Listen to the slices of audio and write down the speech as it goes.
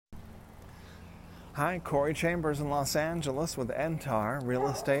Hi, Corey Chambers in Los Angeles with NTAR Real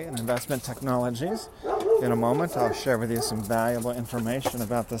Estate and Investment Technologies. In a moment, I'll share with you some valuable information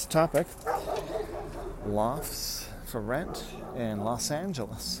about this topic. Lofts for rent in Los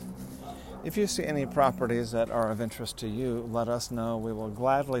Angeles. If you see any properties that are of interest to you, let us know. We will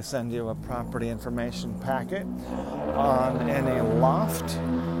gladly send you a property information packet on any loft,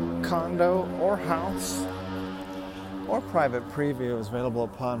 condo, or house, or private preview is available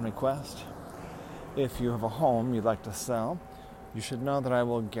upon request. If you have a home you'd like to sell, you should know that I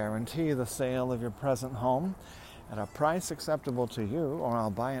will guarantee the sale of your present home at a price acceptable to you, or I'll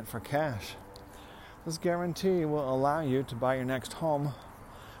buy it for cash. This guarantee will allow you to buy your next home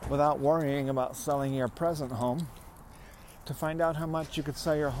without worrying about selling your present home. To find out how much you could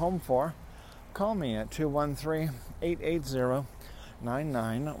sell your home for, call me at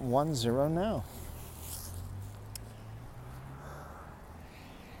 213-880-9910 now.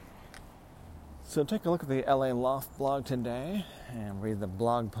 So take a look at the LA Loft blog today and read the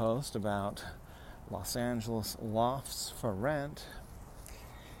blog post about Los Angeles lofts for rent.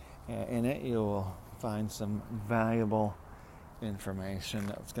 In it, you will find some valuable information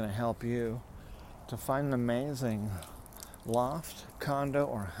that's going to help you to find an amazing loft, condo,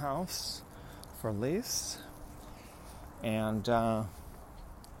 or house for lease. And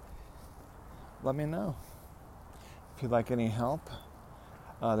let me know if you'd like any help.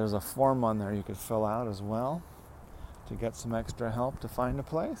 There's a form on there you could fill out as well to get some extra help to find a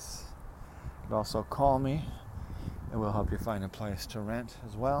place. You could also call me and we'll help you find a place to rent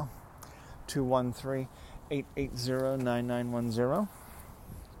as well. 213-880-9910.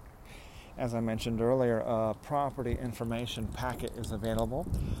 As I mentioned earlier, a property information packet is available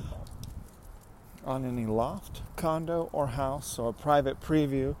on any loft, condo, or house, or a private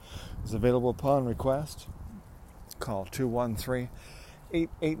preview is available upon request. Call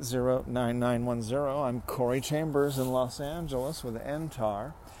 213-880-9910. I'm Corey Chambers in Los Angeles with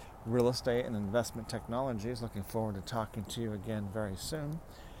NTAR Real Estate and Investment Technologies. Looking forward to talking to you again very soon.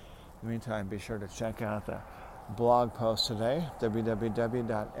 In the meantime, be sure to check out the blog post today,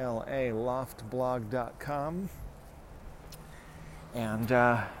 www.laloftblog.com. And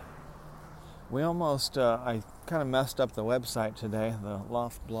I kind of messed up the website today, the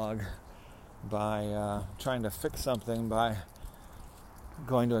Loft blog, by trying to fix something by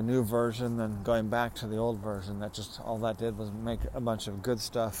going to a new version, then going back to the old version. That just, all that did was make a bunch of good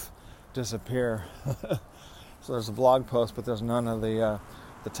stuff disappear. So there's a blog post, but there's none of the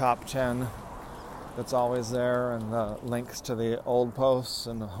top 10 that's always there, and the links to the old posts,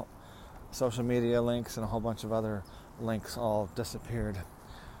 and the social media links, and a whole bunch of other links all disappeared.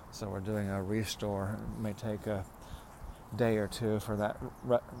 So we're doing a restore. It may take a day or two for that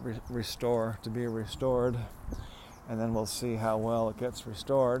restore to be restored, and then we'll see how well it gets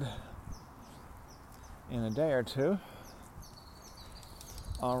restored in a day or two.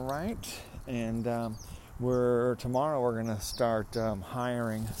 All right, and tomorrow we're going to start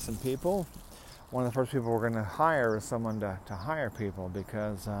hiring some people. One of the first people we're going to hire is someone to hire people,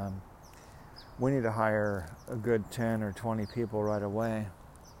 because we need to hire a good 10 or 20 people right away.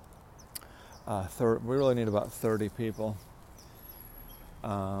 We really need about 30 people,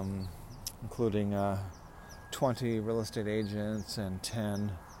 including 20 real estate agents and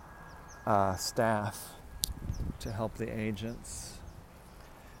 10 staff to help the agents.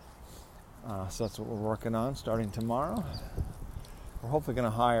 So that's what we're working on starting tomorrow. We're hopefully going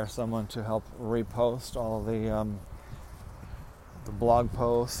to hire someone to help repost all of the blog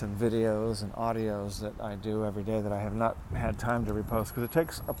posts and videos and audios that I do every day that I have not had time to repost, because it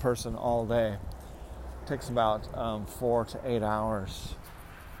takes a person all day. It takes about 4 to 8 hours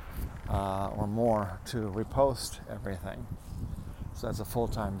or more to repost everything. So that's a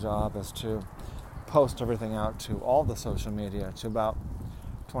full-time job, is to post everything out to all the social media, to about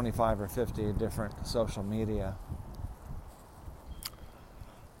 25 or 50 different social media.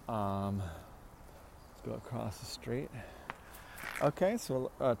 Let's go across the street. Okay,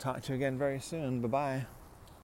 so we'll talk to you again very soon. Bye-bye.